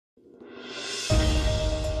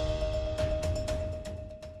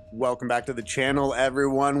Welcome back to the channel,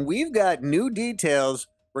 everyone. We've got new details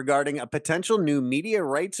regarding a potential new media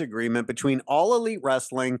rights agreement between All Elite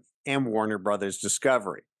Wrestling and Warner Brothers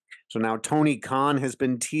Discovery. So now Tony Khan has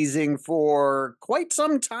been teasing for quite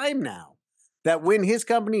some time now that when his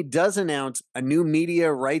company does announce a new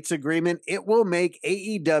media rights agreement, it will make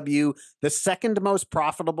AEW the second most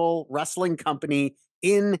profitable wrestling company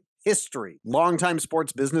in history. Longtime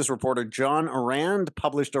sports business reporter John Arand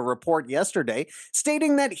published a report yesterday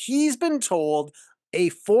stating that he's been told a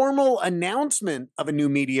formal announcement of a new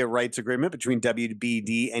media rights agreement between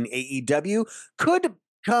WBD and AEW could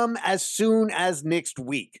come as soon as next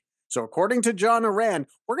week. So according to John Arand,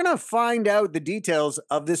 we're going to find out the details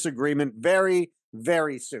of this agreement very,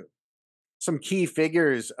 very soon. Some key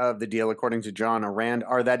figures of the deal, according to John Arand,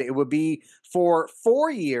 are that it would be for 4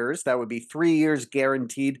 years. That would be 3 years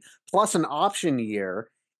guaranteed, plus an option year.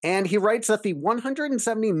 And he writes that the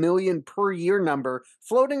 $170 million per year number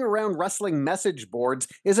floating around wrestling message boards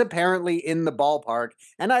is apparently in the ballpark.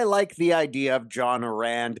 And I like the idea of John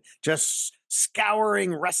Arand just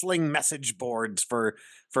scouring wrestling message boards for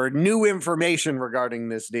new information regarding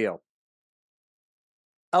this deal.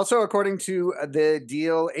 Also, according to the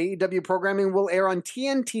deal, AEW programming will air on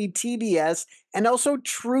TNT, TBS, and also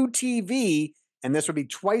True TV, and this would be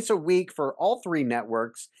twice a week for all three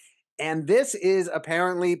networks. And this is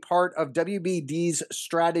apparently part of WBD's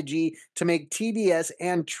strategy to make TBS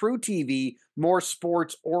and True TV more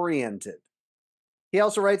sports-oriented. He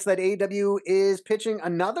also writes that AEW is pitching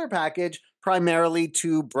another package primarily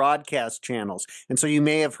to broadcast channels. And so you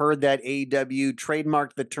may have heard that AEW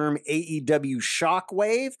trademarked the term AEW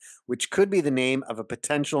Shockwave, which could be the name of a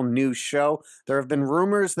potential new show. There have been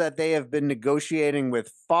rumors that they have been negotiating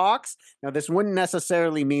with Fox. Now, this wouldn't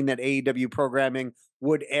necessarily mean that AEW programming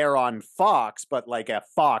would air on Fox, but like a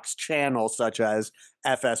Fox channel such as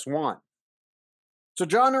FS1. So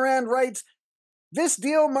John Arand writes, this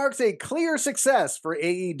deal marks a clear success for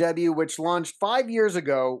AEW, which launched 5 years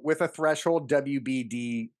ago with a threshold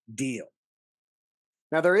WBD deal.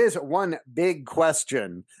 Now, there is one big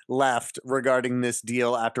question left regarding this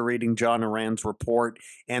deal after reading John Arand's report,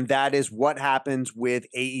 and that is what happens with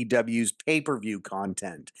AEW's pay-per-view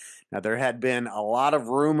content. Now, there had been a lot of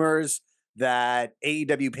rumors that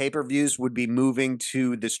AEW pay-per-views would be moving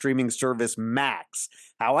to the streaming service Max.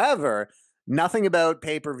 However, nothing about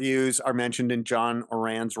pay-per-views are mentioned in John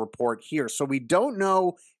Arand's report here. So we don't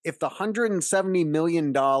know if the $170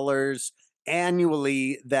 million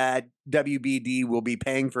annually that WBD will be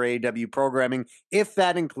paying for AEW programming, if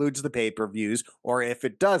that includes the pay-per-views or if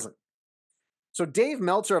it doesn't. So Dave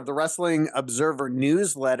Meltzer of the Wrestling Observer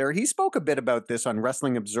newsletter, he spoke a bit about this on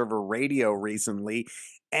Wrestling Observer Radio recently,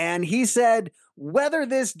 and he said whether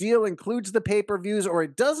this deal includes the pay-per-views or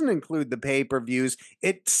it doesn't include the pay-per-views,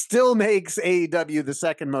 it still makes AEW the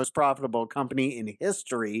second most profitable company in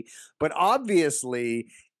history. But obviously,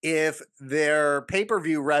 if their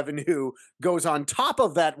pay-per-view revenue goes on top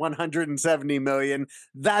of that $170 million,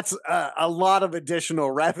 that's a lot of additional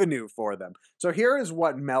revenue for them. So here is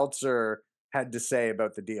what Meltzer had to say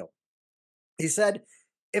about the deal. He said,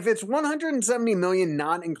 if it's $170 million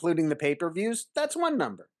not including the pay-per-views, that's one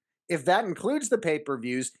number. If that includes the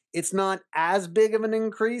pay-per-views, it's not as big of an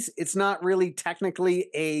increase. It's not really technically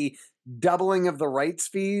a doubling of the rights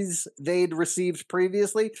fees they'd received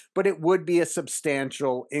previously, but it would be a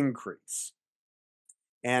substantial increase.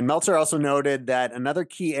 And Meltzer also noted that another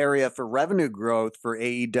key area for revenue growth for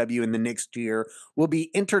AEW in the next year will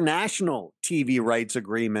be international TV rights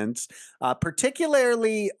agreements,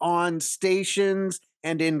 particularly on stations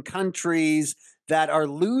and in countries that are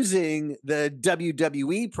losing the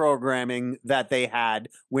WWE programming that they had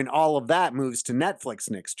when all of that moves to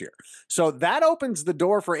Netflix next year. So that opens the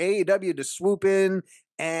door for AEW to swoop in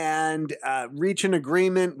and reach an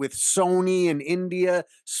agreement with Sony in India,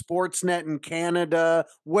 Sportsnet in Canada,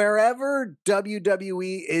 wherever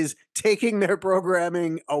WWE is taking their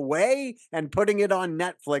programming away and putting it on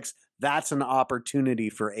Netflix. That's an opportunity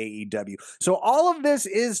for AEW. So all of this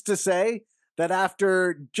is to say that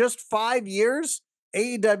after just 5 years,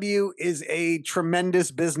 AEW is a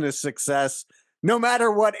tremendous business success, no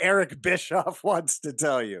matter what Eric Bischoff wants to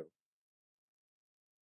tell you.